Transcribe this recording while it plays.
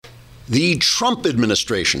The Trump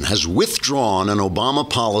administration has withdrawn an Obama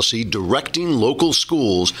policy directing local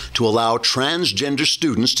schools to allow transgender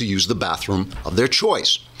students to use the bathroom of their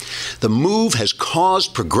choice. The move has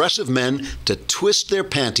caused progressive men to twist their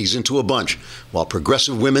panties into a bunch, while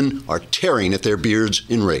progressive women are tearing at their beards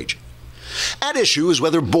in rage. At issue is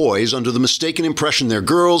whether boys under the mistaken impression they're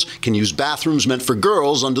girls can use bathrooms meant for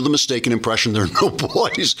girls under the mistaken impression there are no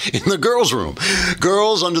boys in the girls' room.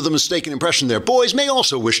 Girls under the mistaken impression they're boys may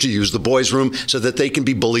also wish to use the boys' room so that they can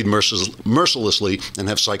be bullied mercilessly and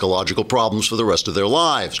have psychological problems for the rest of their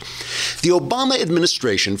lives. The Obama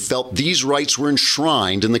administration felt these rights were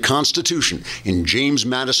enshrined in the Constitution in James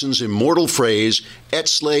Madison's immortal phrase,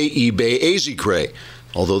 "Etzle ibe ezekre,"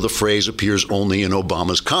 although the phrase appears only in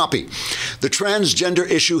Obama's copy. The transgender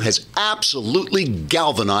issue has absolutely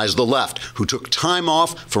galvanized the left, who took time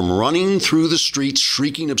off from running through the streets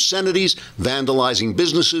shrieking obscenities, vandalizing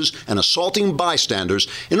businesses, and assaulting bystanders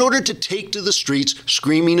in order to take to the streets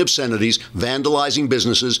screaming obscenities, vandalizing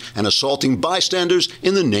businesses, and assaulting bystanders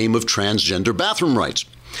in the name of transgender bathroom rights.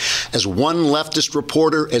 As one leftist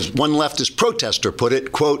protester put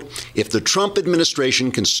it, quote, "If the Trump administration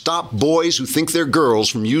can stop boys who think they're girls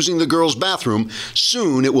from using the girls' bathroom,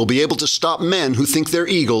 soon it will be able to stop men who think they're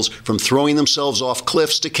eagles from throwing themselves off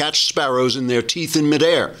cliffs to catch sparrows in their teeth in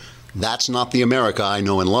midair. That's not the America I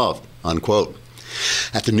know and love," unquote.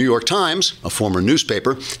 At the New York Times, a former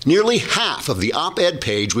newspaper, nearly half of the op-ed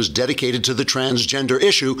page was dedicated to the transgender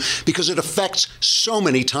issue because it affects so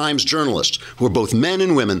many Times journalists who are both men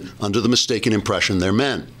and women under the mistaken impression they're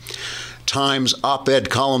men. Times op-ed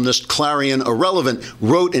columnist Clarion Irrelevant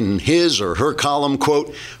wrote in his or her column,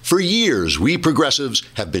 quote, "For years, we progressives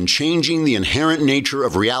have been changing the inherent nature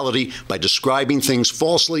of reality by describing things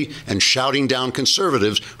falsely and shouting down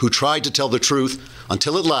conservatives who tried to tell the truth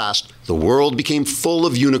until at last the world became full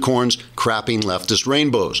of unicorns crapping leftist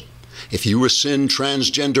rainbows. If you rescind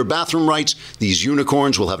transgender bathroom rights, these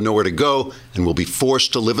unicorns will have nowhere to go and will be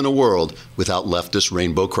forced to live in a world without leftist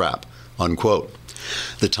rainbow crap," unquote.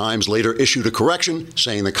 The Times later issued a correction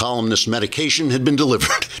saying the columnist's medication had been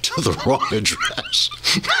delivered to the wrong address.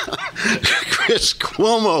 Chris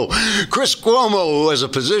Cuomo, who has a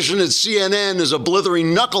position at CNN as a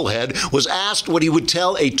blithering knucklehead, was asked what he would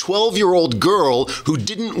tell a 12-year-old girl who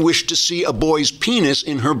didn't wish to see a boy's penis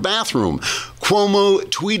in her bathroom. Cuomo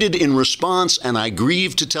tweeted in response, and I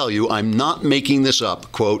grieve to tell you I'm not making this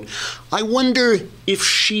up, quote, "I wonder if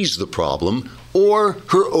she's the problem or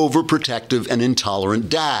her overprotective and intolerant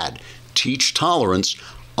dad. Teach tolerance,"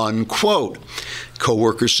 unquote.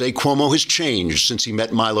 Co-workers say Cuomo has changed since he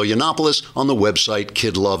met Milo Yiannopoulos on the website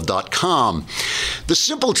kidlove.com. The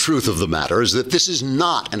simple truth of the matter is that this is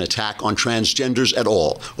not an attack on transgenders at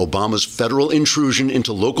all. Obama's federal intrusion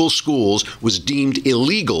into local schools was deemed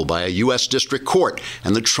illegal by a U.S. district court,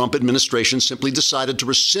 and the Trump administration simply decided to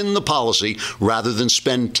rescind the policy rather than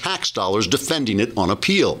spend tax dollars defending it on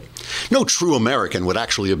appeal. No true American would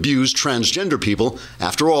actually abuse transgender people.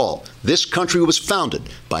 After all, this country was founded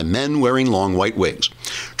by men wearing long white wigs.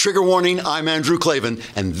 Trigger warning, I'm Andrew Klavan,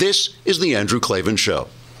 and this is The Andrew Klavan Show.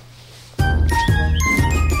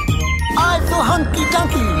 I feel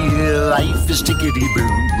hunky-dunky, life is tickety-boo.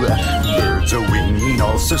 Birds are winging,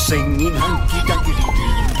 also singing hunky-dunky-doo.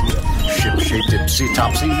 Ship-shape,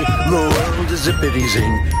 tipsy-topsy, the world is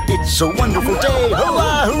zippity-zing. It's a wonderful day,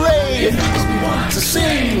 hurrah, hooray! It makes me want to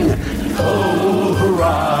sing. Oh,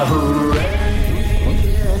 hurrah, hooray!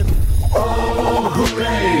 Oh,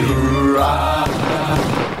 hooray, hurrah!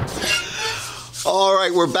 All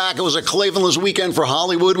right, we're back. It was a Klavanless weekend for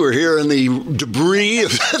Hollywood. We're here in the debris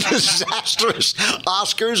of the disastrous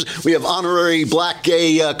Oscars. We have honorary black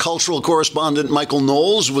gay cultural correspondent Michael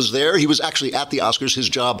Knowles was there. He was actually at the Oscars. His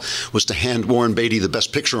job was to hand Warren Beatty the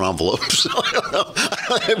Best Picture envelope. So I don't know.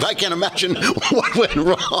 I can't imagine what went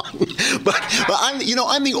wrong. But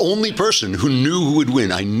I'm the only person who knew who would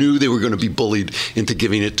win. I knew they were going to be bullied into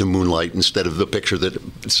giving it to Moonlight instead of the picture that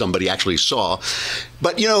somebody actually saw.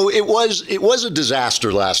 But, it was a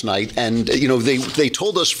disaster last night. And, they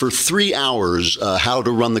told us for 3 hours how to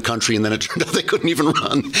run the country. And then it turned out they couldn't even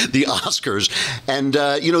run the Oscars. And,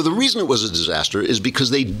 the reason it was a disaster is because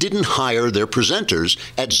they didn't hire their presenters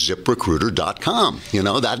at ZipRecruiter.com.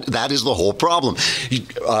 That is the whole problem.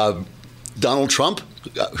 Donald Trump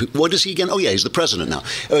What is he again? Oh, yeah, he's the president now.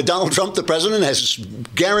 Donald Trump, the president, has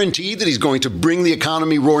guaranteed that he's going to bring the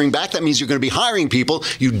economy roaring back. That means you're going to be hiring people.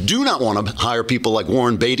 You do not want to hire people like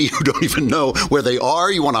Warren Beatty, who don't even know where they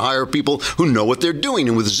are. You want to hire people who know what they're doing.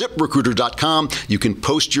 And with ZipRecruiter.com, you can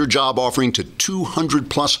post your job offering to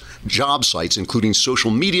 200-plus job sites, including social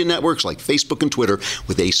media networks like Facebook and Twitter,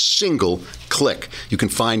 with a single click. You can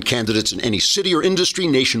find candidates in any city or industry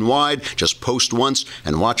nationwide. Just post once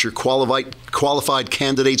and watch your qualified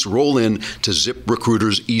candidates roll in to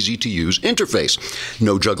ZipRecruiter's easy-to-use interface.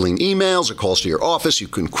 No juggling emails or calls to your office. You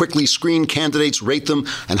can quickly screen candidates, rate them,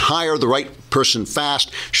 and hire the right person fast.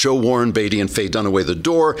 Show Warren Beatty and Faye Dunaway the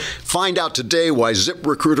door. Find out today why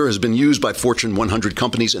ZipRecruiter has been used by Fortune 100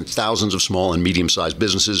 companies and thousands of small and medium-sized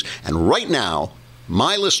businesses. And right now,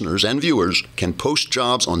 my listeners and viewers can post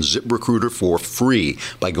jobs on ZipRecruiter for free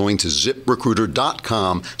by going to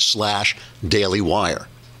ZipRecruiter.com/dailywire.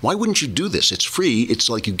 Why wouldn't you do this? It's free. It's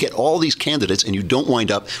like you get all these candidates and you don't wind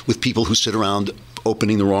up with people who sit around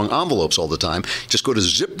opening the wrong envelopes all the time. Just go to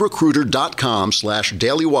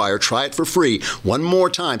ZipRecruiter.com/dailywire. Try it for free. One more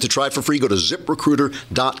time to try it for free. Go to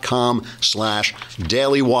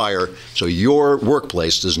ZipRecruiter.com/dailywire so your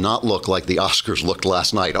workplace does not look like the Oscars looked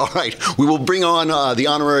last night. All right. We will bring on the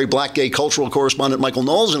honorary Black Gay cultural correspondent Michael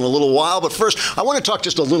Knowles in a little while. But first, I want to talk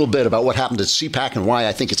just a little bit about what happened at CPAC and why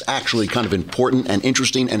I think it's actually kind of important and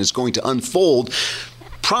interesting, and it's going to unfold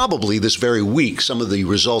probably this very week. Some of the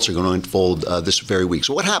results are going to unfold this very week.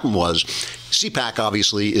 So what happened was, CPAC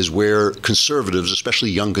obviously is where conservatives,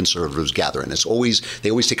 especially young conservatives, gather. And they always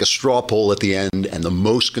take a straw poll at the end, and the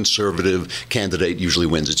most conservative candidate usually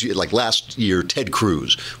wins. It's like last year, Ted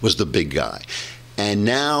Cruz was the big guy. And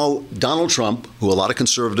now Donald Trump, who a lot of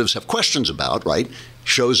conservatives have questions about, right,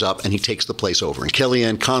 shows up and he takes the place over. And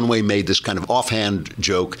Kellyanne Conway made this kind of offhand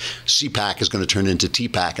joke, CPAC is going to turn into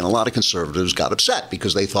TPAC. And a lot of conservatives got upset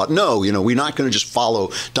because they thought, no, we're not going to just follow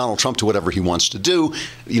Donald Trump to whatever he wants to do.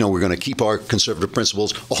 We're going to keep our conservative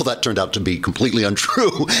principles. All that turned out to be completely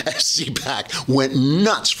untrue as CPAC went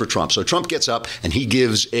nuts for Trump. So Trump gets up and he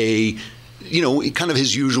gives kind of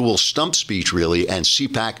his usual stump speech, really, and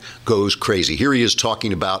CPAC goes crazy. Here he is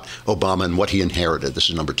talking about Obama and what he inherited. This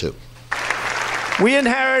is number 2. We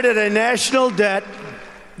inherited a national debt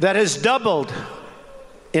that has doubled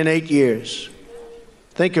in 8 years.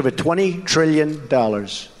 Think of it, $20 trillion.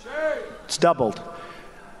 It's doubled.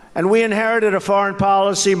 And we inherited a foreign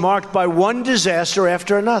policy marked by one disaster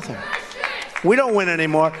after another. We don't win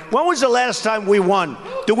anymore. When was the last time we won?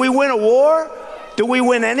 Do we win a war? Do we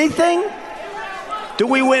win anything? Do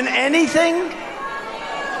we win anything?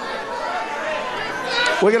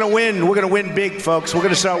 We're going to win. We're going to win big, folks. We're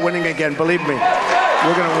going to start winning again. Believe me.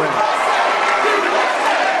 We're going to win.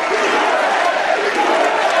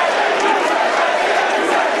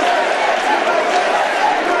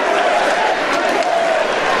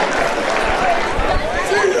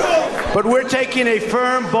 But we're taking a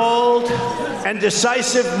firm, bold, and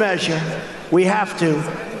decisive measure. We have to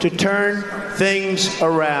turn things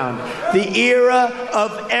around. The era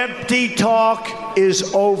of empty talk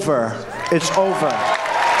is over. It's over.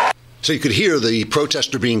 So you could hear the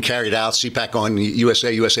protester being carried out, CPAC on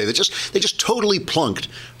USA. They just totally plunked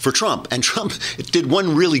for Trump. And Trump did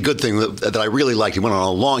one really good thing that I really liked.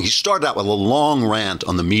 He started out with a long rant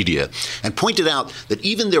on the media and pointed out that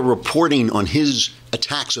even their reporting on his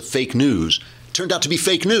attacks of fake news turned out to be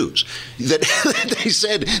fake news. That they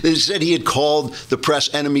said he had called the press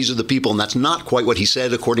enemies of the people, and that's not quite what he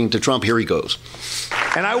said, according to Trump. Here he goes.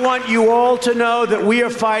 And I want you all to know that we are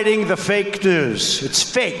fighting the fake news. It's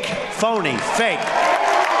fake, phony, fake.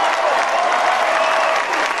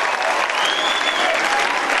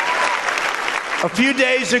 A few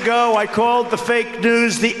days ago, I called the fake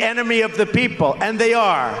news the enemy of the people, and they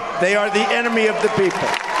are. They are the enemy of the people.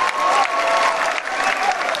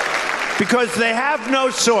 Because they have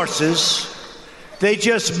no sources, they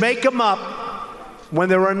just make them up when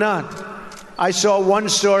there are none. I saw one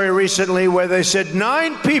story recently where they said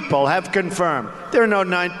 9 people have confirmed. There are no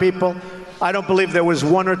 9 people. I don't believe there was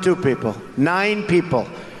 1 or 2 people. 9 people.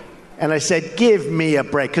 And I said, give me a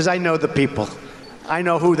break, because I know the people. I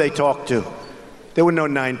know who they talk to. There were no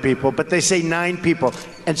 9 people, but they say 9 people.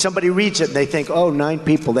 And somebody reads it and they think, oh, 9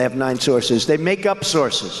 people, they have 9 sources. They make up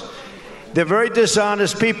sources. They're very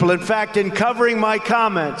dishonest people. In fact, in covering my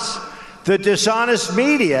comments, the dishonest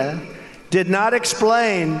media did not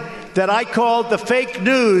explain that I called the fake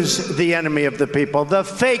news the enemy of the people, the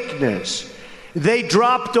fake news. They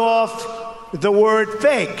dropped off the word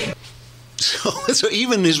fake. So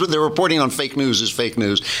even they're reporting on fake news is fake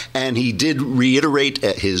news. And he did reiterate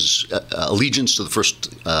his allegiance to the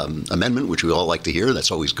First Amendment, which we all like to hear.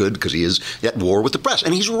 That's always good because he is at war with the press.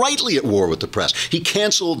 And he's rightly at war with the press. He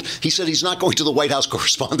said he's not going to the White House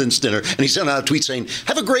Correspondents' Dinner. And he sent out a tweet saying,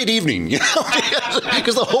 have a great evening.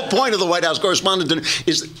 Because the whole point of the White House Correspondents' Dinner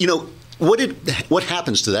is, what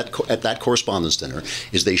happens to at that correspondence dinner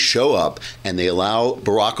is they show up and they allow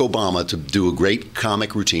Barack Obama to do a great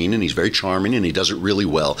comic routine, and he's very charming and he does it really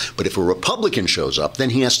well. But if a Republican shows up,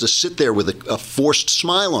 then he has to sit there with a forced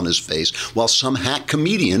smile on his face while some hack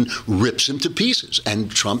comedian rips him to pieces.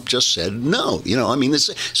 And Trump just said no. It's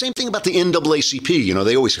the same thing about the NAACP.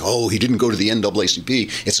 They always say, oh, he didn't go to the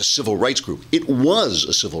NAACP. It's a civil rights group. It was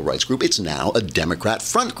a civil rights group. It's now a Democrat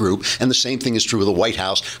front group. And the same thing is true of the White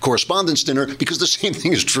House Correspondents' Dinner, because the same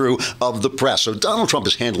thing is true of the press. So Donald Trump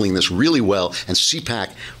is handling this really well, and CPAC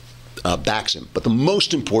backs him. But the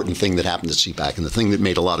most important thing that happened at CPAC, and the thing that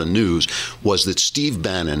made a lot of news, was that Steve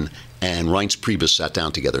Bannon and Reince Priebus sat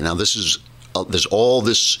down together. Now, there's all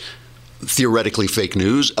this theoretically fake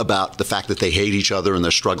news about the fact that they hate each other and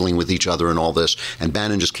they're struggling with each other and all this. And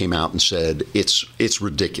Bannon just came out and said it's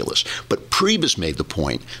ridiculous. But Priebus made the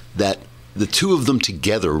point that the two of them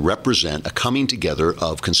together represent a coming together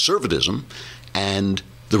of conservatism and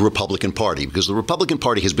the Republican Party, because the Republican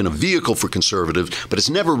Party has been a vehicle for conservatives, but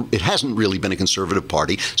it hasn't really been a conservative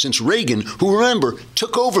party since Reagan, who, remember,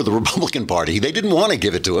 took over the Republican Party. They didn't want to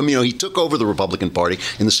give it to him. He took over the Republican Party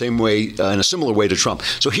in the same way, in a similar way to Trump.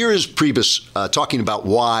 So here is Priebus talking about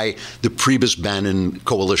why the Priebus-Bannon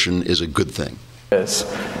coalition is a good thing.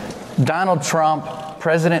 Donald Trump,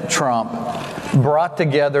 President Trump, brought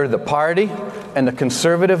together the party and the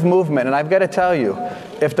conservative movement. And I've got to tell you,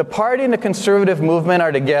 if the party and the conservative movement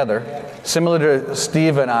are together, similar to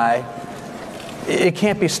Steve and I, it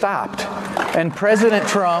can't be stopped. And President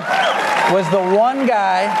Trump was the one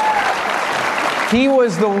guy, he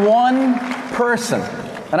was the one person,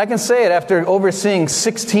 and I can say it after overseeing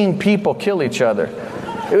 16 people kill each other.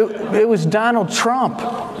 It was Donald Trump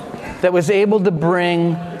that was able to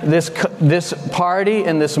bring this party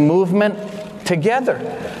and this movement together.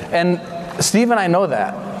 And Steve and I know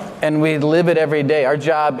that, and we live it every day. Our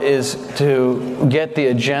job is to get the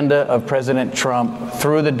agenda of President Trump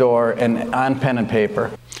through the door and on pen and paper.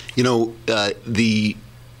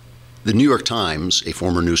 The New York Times, a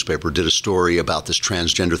former newspaper, did a story about this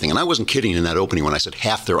transgender thing. And I wasn't kidding in that opening when I said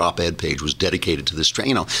half their op-ed page was dedicated to this.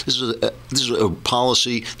 This is a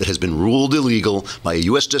policy that has been ruled illegal by a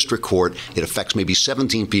U.S. district court. It affects maybe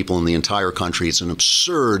 17 people in the entire country. It's an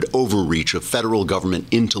absurd overreach of federal government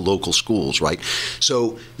into local schools, right?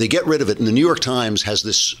 So they get rid of it. And the New York Times has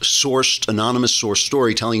this anonymous source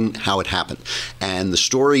story telling how it happened. And the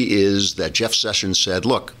story is that Jeff Sessions said,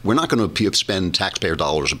 look, we're not going to spend taxpayer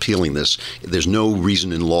dollars appealing this. There's no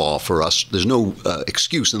reason in law for us. There's no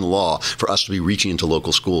excuse in the law for us to be reaching into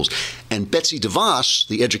local schools. And Betsy DeVos,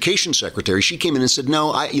 the education secretary, she came in and said,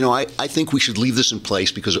 no, I think we should leave this in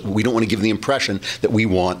place because we don't want to give the impression that we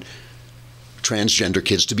want transgender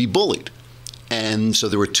kids to be bullied. And so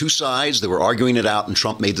there were two sides. They were arguing it out, and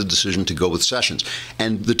Trump made the decision to go with Sessions.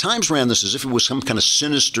 And the Times ran this as if it was some kind of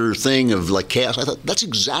sinister thing of like chaos. I thought, that's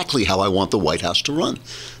exactly how I want the White House to run.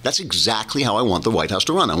 That's exactly how I want the White House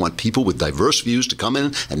to run. I want people with diverse views to come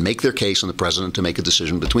in and make their case, and the president to make a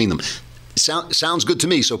decision between them. Sounds good to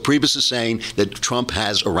me. So Priebus is saying that Trump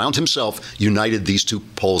has, around himself, united these two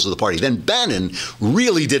poles of the party. Then Bannon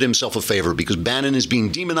really did himself a favor because Bannon is being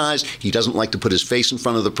demonized. He doesn't like to put his face in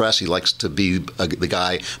front of the press. He likes to be the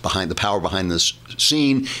guy behind the power behind this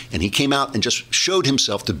scene. And he came out and just showed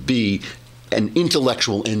himself to be an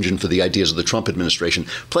intellectual engine for the ideas of the Trump administration.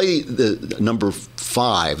 Play the number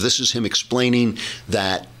 5. This is him explaining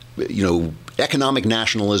that, economic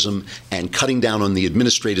nationalism and cutting down on the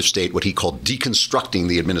administrative state, what he called deconstructing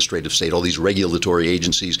the administrative state, all these regulatory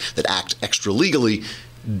agencies that act extra legally,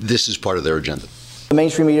 this is part of their agenda. The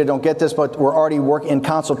mainstream media don't get this, but we're already working in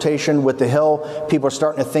consultation with the Hill. People are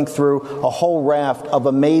starting to think through a whole raft of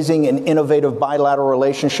amazing and innovative bilateral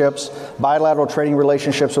relationships, bilateral trading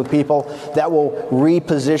relationships with people that will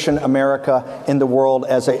reposition America in the world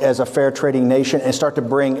as a fair trading nation and start to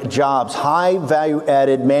bring jobs, high value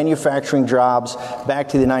added manufacturing jobs back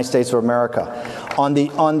to the United States of America. On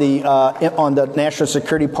the national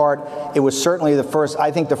security part, it was certainly the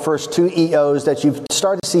first 2 EOs that you've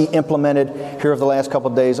started to see implemented here over the last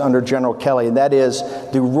couple of days under General Kelly, and that is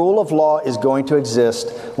the rule of law is going to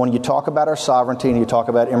exist when you talk about our sovereignty and you talk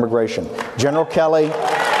about immigration. General Kelly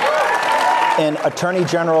And Attorney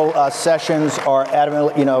General Sessions are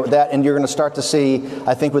adamant, that, and you're going to start to see,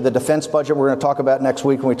 I think, with the defense budget we're going to talk about next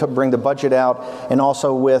week when we bring the budget out, and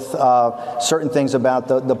also with certain things about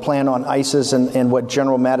the plan on ISIS and what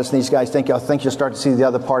General Mattis and these guys think. I think you'll start to see the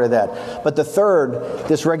other part of that. But the third,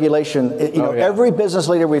 this regulation, every business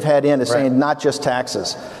leader we've had in is saying not just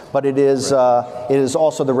taxes, but it is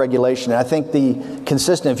also the regulation. And I think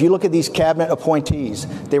if you look at these cabinet appointees,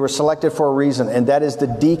 they were selected for a reason, and that is the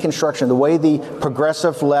deconstruction. The way the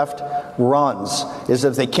progressive left runs is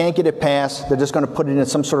if they can't get it passed, they're just going to put it in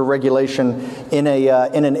some sort of regulation in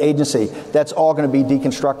an agency. That's all going to be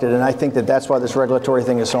deconstructed, and I think that's why this regulatory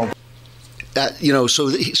thing is so important.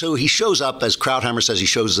 So he shows up, as Krauthammer says, he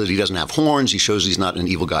shows that he doesn't have horns, he shows he's not an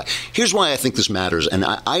evil guy. Here's why I think this matters, and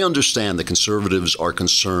I understand the conservatives are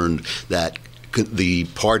concerned that the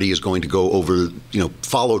party is going to go over,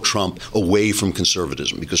 follow Trump away from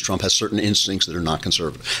conservatism because Trump has certain instincts that are not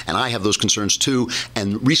conservative. And I have those concerns too.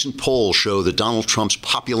 And recent polls show that Donald Trump's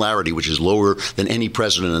popularity, which is lower than any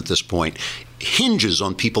president at this point, hinges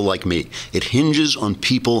on people like me. It hinges on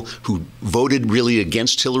people who voted really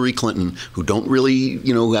against Hillary Clinton, who don't really,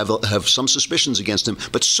 have some suspicions against him.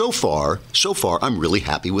 But so far, I'm really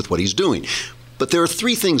happy with what he's doing. But there are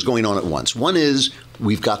three things going on at once. One is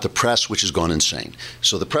we've got the press, which has gone insane.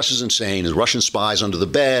 So the press is insane. There's Russian spies under the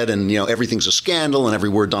bed, and everything's a scandal, and every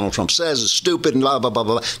word Donald Trump says is stupid, and blah, blah, blah,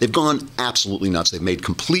 blah. They've gone absolutely nuts. They've made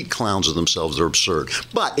complete clowns of themselves. They're absurd.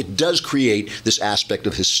 But it does create this aspect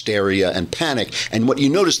of hysteria and panic. And what you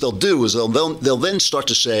notice they'll do is they'll then start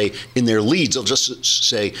to say in their leads, they'll just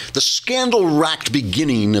say, the scandal-racked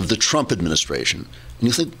beginning of the Trump administration. And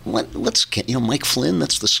you think, Mike Flynn,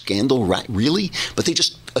 that's the scandal, right? Really? But they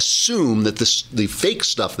just assume that the fake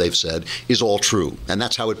stuff they've said is all true. And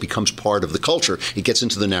that's how it becomes part of the culture. It gets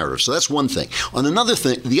into the narrative. So that's one thing. On another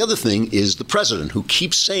thing, the other thing is the president who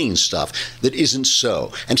keeps saying stuff that isn't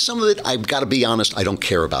so. And some of it, I've got to be honest, I don't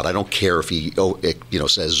care about. I don't care if he,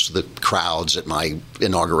 says the crowds at my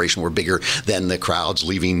inauguration were bigger than the crowds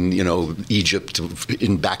leaving, Egypt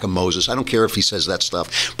in back of Moses. I don't care if he says that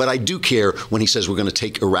stuff. But I do care when he says we're going to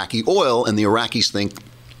take Iraqi oil, and the Iraqis think,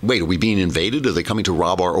 wait, are we being invaded? Are they coming to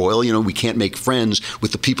rob our oil? We can't make friends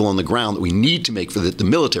with the people on the ground that we need to make, the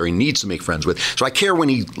military needs to make friends with. So I care when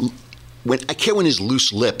his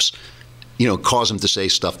loose lips, cause him to say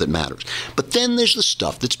stuff that matters. But then there's the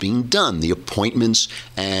stuff that's being done, the appointments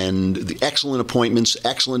and the excellent appointments,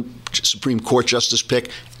 excellent Supreme Court justice pick,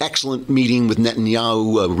 excellent meeting with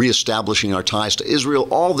Netanyahu, reestablishing our ties to Israel,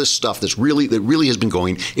 all this stuff that really has been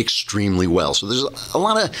going extremely well. So there's a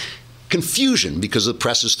lot of confusion because the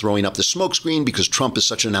press is throwing up the smokescreen because Trump is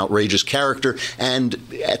such an outrageous character, and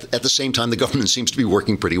at the same time the government seems to be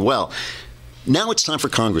working pretty well. Now it's time for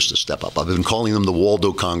Congress to step up. I've been calling them the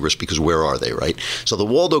Waldo Congress because where are they, right? So the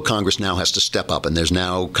Waldo Congress now has to step up, and there's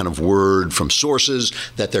now kind of word from sources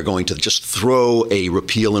that they're going to just throw a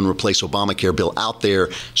repeal and replace Obamacare bill out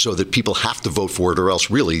there so that people have to vote for it, or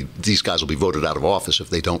else really these guys will be voted out of office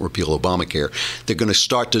if they don't repeal Obamacare. They're going to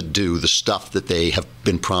start to do the stuff that they have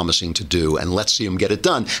been promising to do, and let's see them get it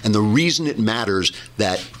done. And the reason it matters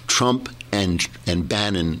that Trump and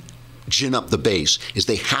Bannon gin up the base is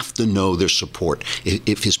they have to know their support.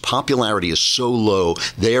 If his popularity is so low,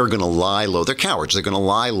 they are going to lie low. They're cowards. They're going to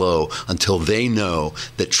lie low until they know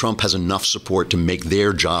that Trump has enough support to make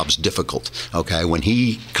their jobs difficult. Okay? When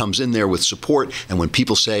he comes in there with support, and when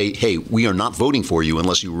people say, hey, we are not voting for you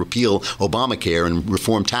unless you repeal Obamacare and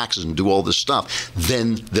reform taxes and do all this stuff,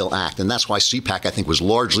 then they'll act. And that's why CPAC, I think, was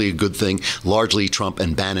largely a good thing. Largely Trump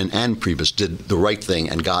and Bannon and Priebus did the right thing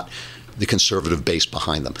and got the conservative base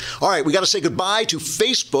behind them. All right, we got to say goodbye to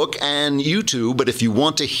Facebook and YouTube, but if you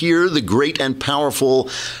want to hear the great and powerful,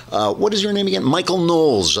 what is your name again? Michael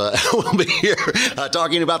Knowles will be here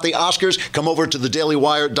talking about the Oscars. Come over to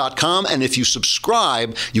thedailywire.com, and if you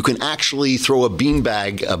subscribe, you can actually throw a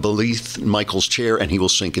beanbag beneath Michael's chair, and he will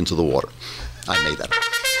sink into the water. I made that up.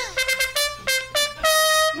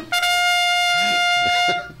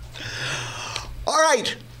 All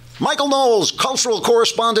right. Michael Knowles, cultural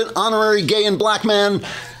correspondent, honorary gay and black man.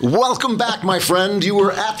 Welcome back, my friend. You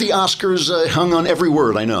were at the Oscars, hung on every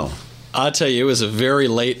word, I know. I'll tell you, it was a very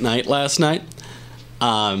late night last night.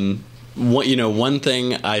 One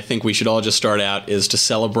thing I think we should all just start out is to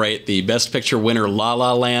celebrate the Best Picture winner, La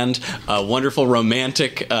La Land, a wonderful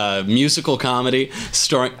romantic musical comedy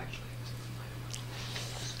starring...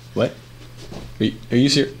 What? Are you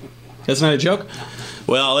serious? That's not a joke?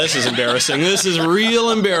 Well, this is embarrassing. This is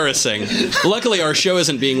real embarrassing. Luckily, our show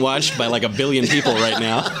isn't being watched by like 1 billion people right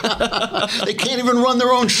now. They can't even run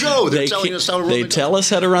their own show. They're telling us how to run They tell us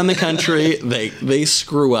how to run the country. They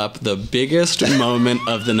screw up the biggest moment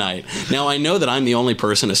of the night. Now, I know that I'm the only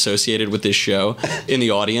person associated with this show in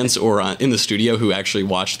the audience or in the studio who actually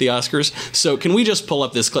watched the Oscars. So can we just pull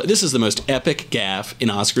up this clip? This is the most epic gaffe in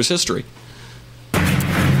Oscars history.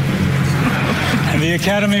 And the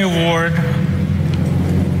Academy Award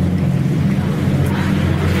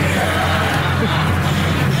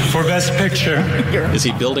for Best Picture. Is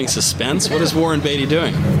he building suspense? What is Warren Beatty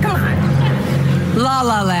doing? Come on. La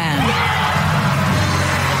La Land.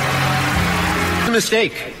 A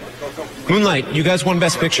mistake. Moonlight, you guys won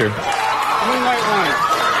Best Picture. Moonlight won.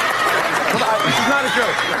 This is not a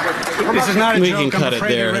joke. This is not a We joke. can cut it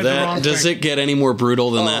there. Does it get any more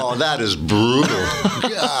brutal than that? Oh, that is brutal.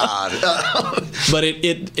 God. But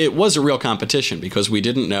it was a real competition because we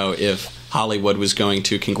didn't know if Hollywood was going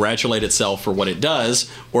to congratulate itself for what it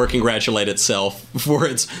does or congratulate itself for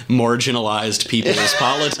its marginalized people's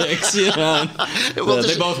politics. You know? Well,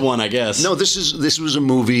 they both won, I guess. No, this was a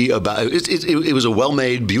movie about. It was a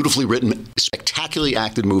well-made, beautifully written, spectacularly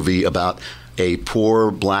acted movie about a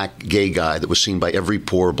poor black gay guy that was seen by every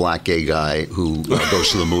poor black gay guy who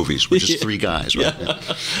goes to the movies, which is 3 guys, right?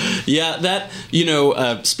 Yeah, that,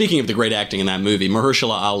 speaking of the great acting in that movie,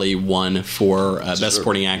 Mahershala Ali won for Best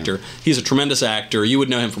Supporting Actor. He's a tremendous actor. You would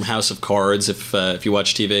know him from House of Cards if you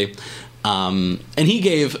watch TV. And he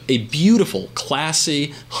gave a beautiful,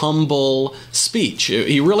 classy, humble speech.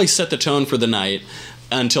 He really set the tone for the night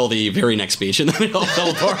until the very next speech, and then it all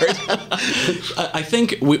fell apart. I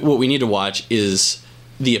think what we need to watch is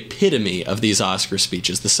the epitome of these Oscar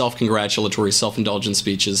speeches, the self-congratulatory, self-indulgent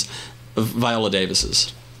speeches of Viola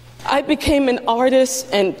Davis's. I became an artist,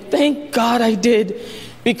 and thank God I did,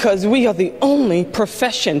 because we are the only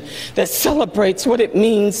profession that celebrates what it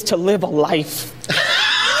means to live a life.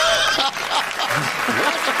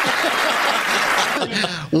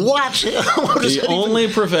 What? The only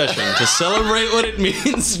profession to celebrate what it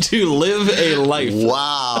means to live a life.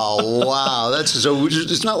 Wow. That's so.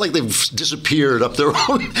 It's not like they've disappeared up their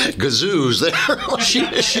own gazoos there.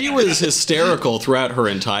 She was hysterical throughout her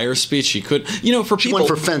entire speech. She could, for people. She won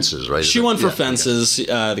for Fences, right? She won for Fences,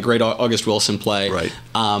 the great August Wilson play. Right.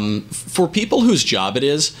 For people whose job it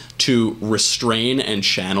is to restrain and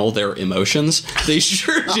channel their emotions, they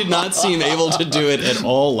sure did not seem able to do it at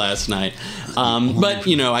all last night. But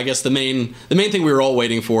I guess the main thing we were all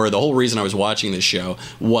waiting for, the whole reason I was watching this show,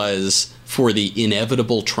 was for the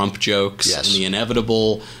inevitable Trump jokes and the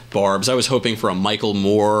inevitable barbs. I was hoping for a Michael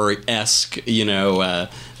Moore-esque,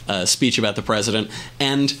 speech about the president.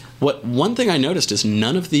 And one thing I noticed is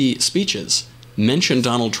none of the speeches mentioned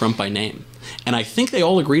Donald Trump by name. And I think they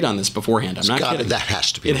all agreed on this beforehand. I'm not kidding. That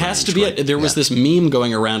has to be. It has to be. Right? There was this meme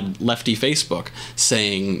going around lefty Facebook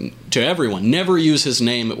saying to everyone, never use his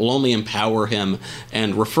name. It will only empower him,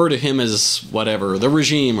 and refer to him as whatever, the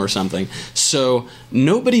regime or something. So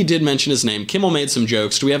nobody did mention his name. Kimmel made some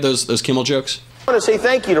jokes. Do we have those Kimmel jokes? I want to say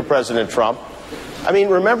thank you to President Trump. I mean,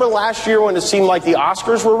 remember last year when it seemed like the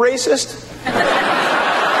Oscars were racist?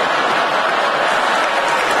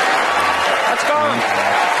 That's gone.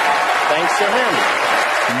 Thanks to him.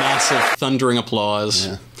 Massive thundering applause.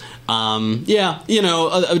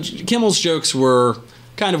 Kimmel's jokes were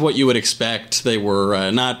kind of what you would expect. They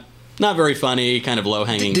were not very funny, kind of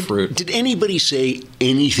low-hanging fruit. Did anybody say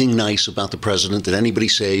anything nice about the president? Did anybody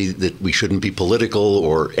say that we shouldn't be political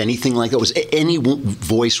or anything like that? Was any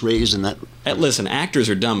voice raised in that? Listen, actors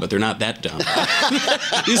are dumb, but they're not that dumb.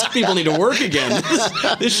 These people need to work again.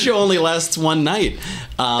 This show only lasts one night.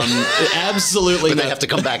 Absolutely. But they have to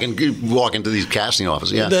come back and walk into these casting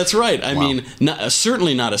offices. Yeah, that's right. I mean,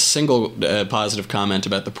 certainly not a single positive comment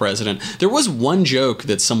about the president. There was one joke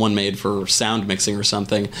that someone made for sound mixing or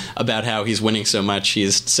something about how he's winning so much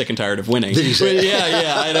he's sick and tired of winning. Did he say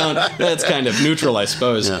I don't. That's kind of neutral, I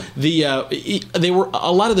suppose. Yeah. They were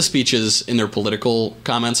a lot of the speeches in their political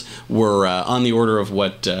comments were on the order of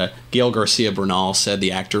what Gael Garcia Bernal said,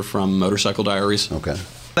 the actor from Motorcycle Diaries. Okay.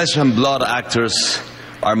 Flesh and blood actors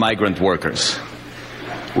are migrant workers.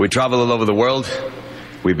 We travel all over the world.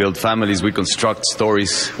 We build families. We construct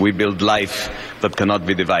stories. We build life that cannot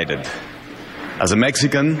be divided. As a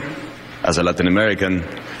Mexican, as a Latin American,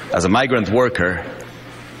 as a migrant worker,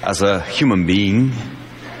 as a human being,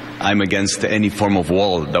 I'm against any form of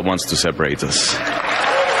wall that wants to separate us.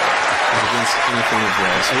 Against any form of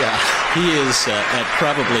walls. Yeah. He is at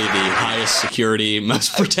probably the highest security,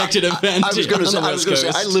 most protected event. I was going to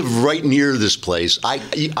say, I live right near this place.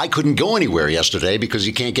 I couldn't go anywhere yesterday because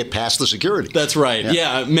you can't get past the security. That's right.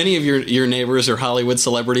 Yeah, many of your neighbors are Hollywood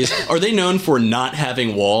celebrities. Are they known for not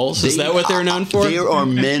having walls? Is that what they're known for? There are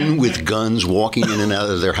men with guns walking in and out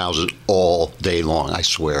of their houses all day long. I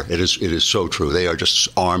swear, it is so true. They are just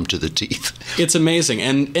armed to the teeth. It's amazing,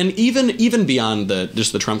 and even beyond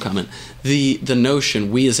just the Trump comment, the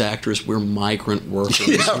notion we as actors, we're migrant workers.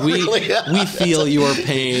 Yeah, we really? feel your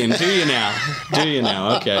pain. Do you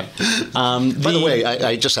now? Okay. By the way,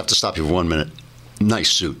 I just have to stop you for 1 minute.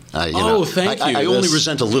 Nice suit. Thank you. I only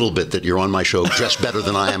resent a little bit that you're on my show dressed better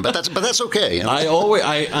than I am, but that's okay. You know?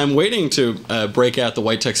 I'm waiting to break out the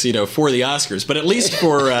white tuxedo for the Oscars, but at least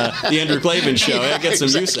for the Andrew Klavan show, I get some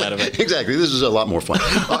use out of it. Exactly. This is a lot more fun.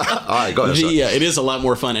 All right, go ahead. It is a lot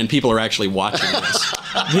more fun, and people are actually watching this.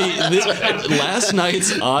 Last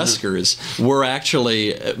night's Oscars were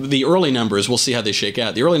actually the early numbers. We'll see how they shake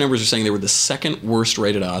out. The early numbers are saying they were the second worst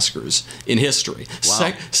rated Oscars in history.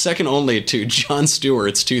 Wow. Second only to Jon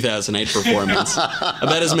Stewart's 2008 performance.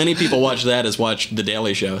 About as many people watched that as watched The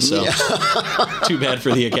Daily Show. So too bad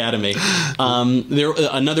for the Academy.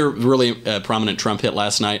 Another really prominent Trump hit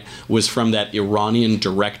last night was from that Iranian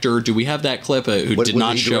director. Do we have that clip? Who did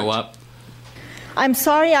not show up? I'm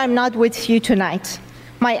sorry I'm not with you tonight.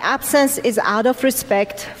 My absence is out of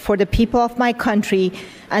respect for the people of my country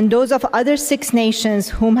and those of other 6 nations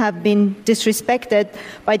whom have been disrespected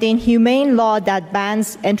by the inhumane law that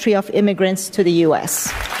bans entry of immigrants to the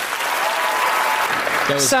U.S.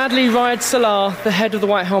 Sadly, Riyad Salah, the head of the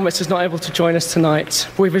White Helmets, is not able to join us tonight.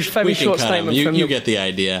 We have a very short statement from you. You get the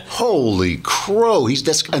idea. Holy crow!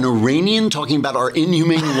 That's an Iranian talking about our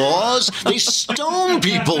inhumane laws. They stone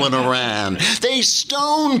people in Iran.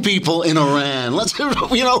 Let's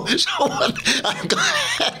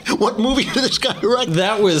what movie did this guy direct?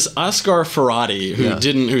 That was Asghar Farhadi,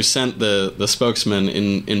 who sent the spokesman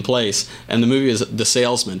in place, and the movie is The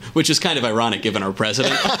Salesman, which is kind of ironic given our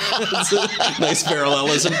president. It's a nice parallelism.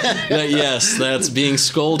 Yes, that's being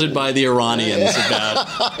scolded by the Iranians about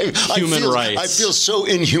human rights. I feel so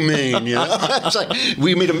inhumane, you know. It's like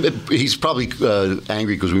we made him. He's probably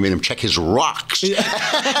angry because we made him check his rocks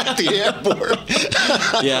at the airport.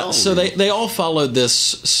 Yeah, so they all followed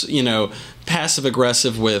this, passive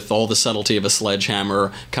aggressive with all the subtlety of a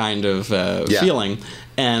sledgehammer kind of feeling,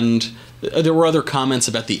 and there were other comments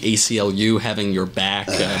about the ACLU having your back.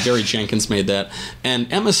 Barry Jenkins made that,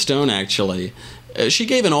 and Emma Stone actually. She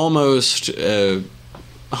gave an almost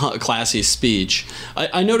classy speech.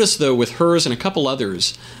 I noticed, though, with hers and a couple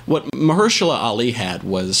others, what Mahershala Ali had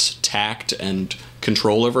was tact and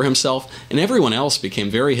control over himself, and everyone else became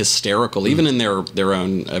very hysterical, even in their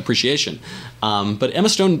own appreciation. But Emma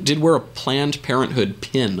Stone did wear a Planned Parenthood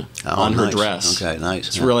pin on her dress. Okay, nice.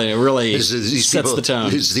 It's really sets the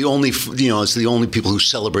tone. It's the only people who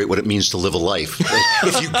celebrate what it means to live a life.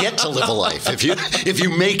 If you get to live a life, if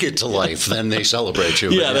you make it to life, then they celebrate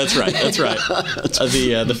you. Yeah, that's right.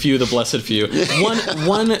 The few, the blessed few.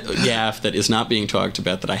 One gaffe that is not being talked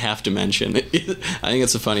about that I have to mention. I think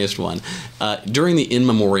it's the funniest one. During the In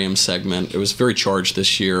Memoriam segment, it was very charged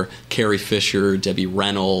this year. Carrie Fisher, Debbie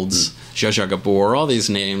Reynolds, Zsa Zsa Gabor, all these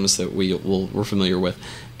names that we're familiar with.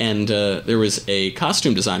 And there was a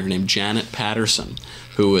costume designer named Janet Patterson,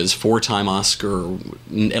 who was 4-time Oscar,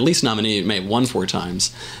 at least nominee, may have won 4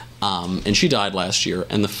 times. And she died last year.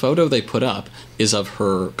 And the photo they put up is of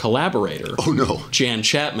her collaborator, Jan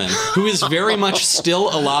Chapman, who is very much still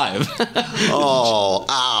alive. So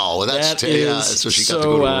she got to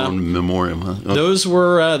go to her own memoriam. Huh? Okay. Those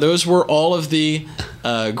were all of the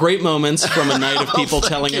great moments from a night of people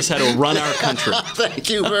telling us how to run our country. Thank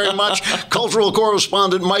you very much. Cultural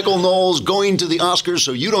correspondent Michael Knowles, going to the Oscars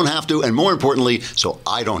so you don't have to, and more importantly, so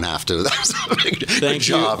I don't have to. That's a big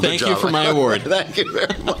job. Thank you for my award. Thank you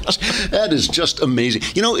very much. That is just amazing.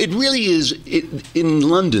 It really is. In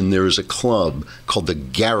London, there is a club called the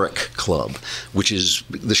Garrick Club, which is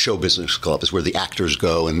the show business club. It's where the actors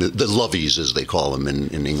go, and the lovies, as they call them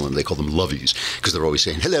in England, they call them lovies because they're always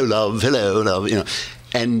saying, hello, love,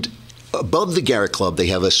 And above the Garrick Club, they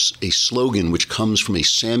have a slogan which comes from a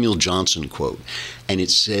Samuel Johnson quote, and it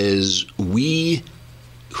says, "We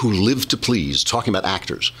who live to please," talking about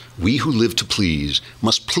actors, "we who live to please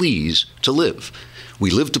must please to live. We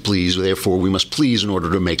live to please, therefore we must please in order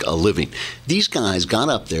to make a living." These guys got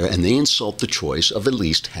up there and they insult the choice of at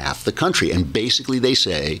least half the country. And basically they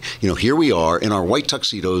say, here we are in our white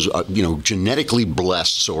tuxedos, genetically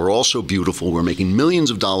blessed, so we're all so beautiful. We're making millions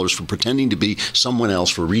of dollars for pretending to be someone else,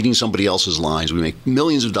 for reading somebody else's lines. We make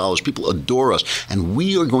millions of dollars. People adore us. And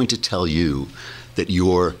we are going to tell you that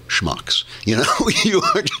you're schmucks.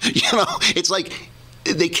 It's like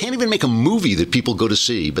they can't even make a movie that people go to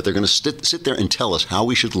see, but they're going to sit there and tell us how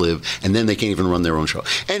we should live, and then they can't even run their own show.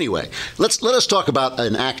 Anyway, let us talk about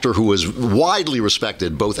an actor who was widely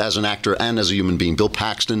respected, both as an actor and as a human being, Bill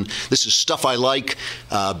Paxton. This is Stuff I Like.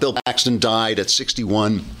 Bill Paxton died at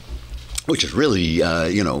 61. Which is really,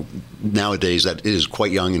 nowadays that is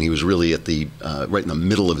quite young, and he was really at the right in the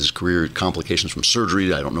middle of his career, complications from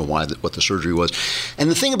surgery. I don't know what the surgery was.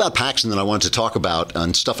 And the thing about Paxton that I wanted to talk about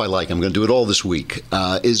on Stuff I Like, I'm going to do it all this week,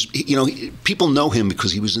 is, people know him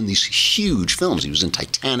because he was in these huge films. He was in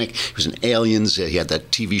Titanic, he was in Aliens, he had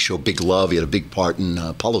that TV show Big Love, he had a big part in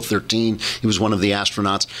Apollo 13, he was one of the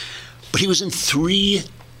astronauts. But he was in 3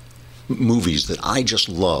 movies that I just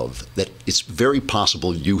love that it's very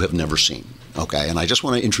possible you have never seen. Okay, and I just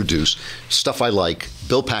want to introduce Stuff I Like,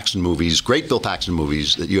 Bill Paxton movies, great Bill Paxton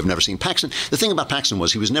movies that you have never seen. Paxton, the thing about Paxton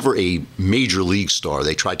was he was never a major league star.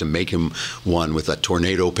 They tried to make him one with that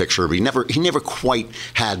Tornado picture, but he never quite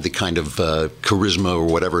had the kind of charisma or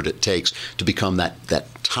whatever it takes to become that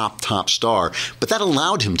top star. But that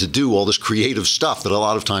allowed him to do all this creative stuff that a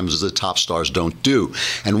lot of times the top stars don't do.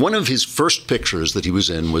 And one of his first pictures that he was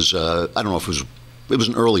in was, I don't know if it was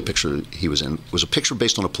an early picture he was in. It was a picture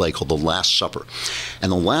based on a play called The Last Supper. And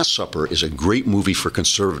The Last Supper is a great movie for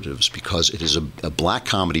conservatives because it is a black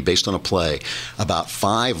comedy based on a play about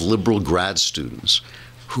 5 liberal grad students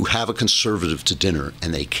who have a conservative to dinner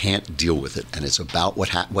and they can't deal with it. And it's about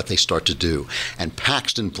what they start to do. And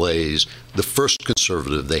Paxton plays the first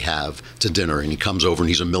conservative they have to dinner, and he comes over and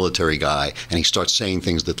he's a military guy and he starts saying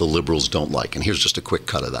things that the liberals don't like. And here's just a quick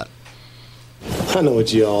cut of that. I know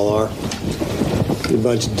what you all are. You're a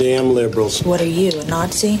bunch of damn liberals. What are you, a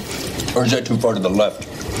Nazi? Or is that too far to the left?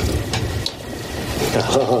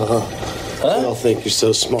 Y'all think you're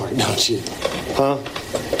so smart, don't you? Huh?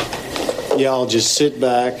 Y'all just sit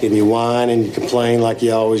back and you whine and you complain like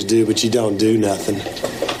you always do, but you don't do nothing.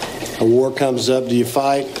 A war comes up, do you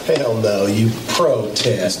fight? Hell no, you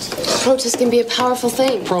protest. Protest can be a powerful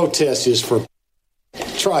thing. Protest is for...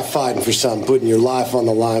 Try fighting for something, putting your life on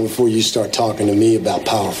the line before you start talking to me about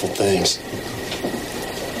powerful things.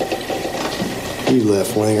 You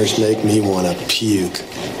left-wingers make me want to puke.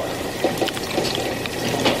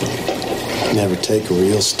 Never take a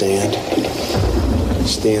real stand. A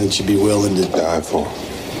stand that you'd be willing to die for.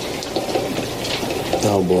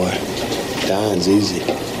 Oh, boy. Dying's easy.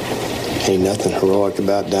 Ain't nothing heroic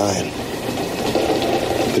about dying.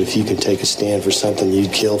 But if you can take a stand for something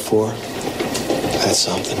you'd kill for, that's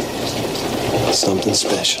something. Something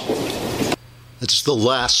special. It's The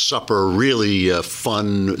Last Supper, really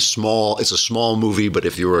fun, small. It's a small movie, but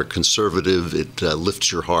if you're a conservative, it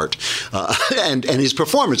lifts your heart. And his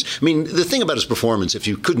performance, I mean, the thing about his performance, if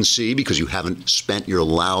you couldn't see because you haven't spent your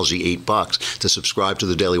lousy $8 to subscribe to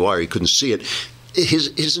the Daily Wire, you couldn't see it.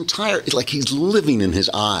 His entire, like he's living in his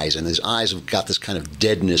eyes, and his eyes have got this kind of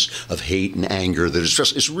deadness of hate and anger that is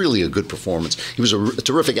just, it's really a good performance. He was a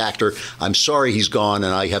terrific actor. I'm sorry he's gone,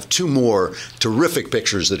 and I have 2 more terrific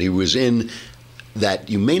pictures that he was in that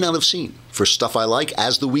you may not have seen for Stuff I Like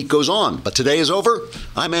as the week goes on. But today is over.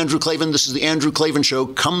 I'm Andrew Klavan. This is the Andrew Klavan Show.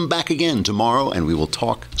 Come back again tomorrow, and we will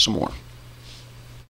talk some more.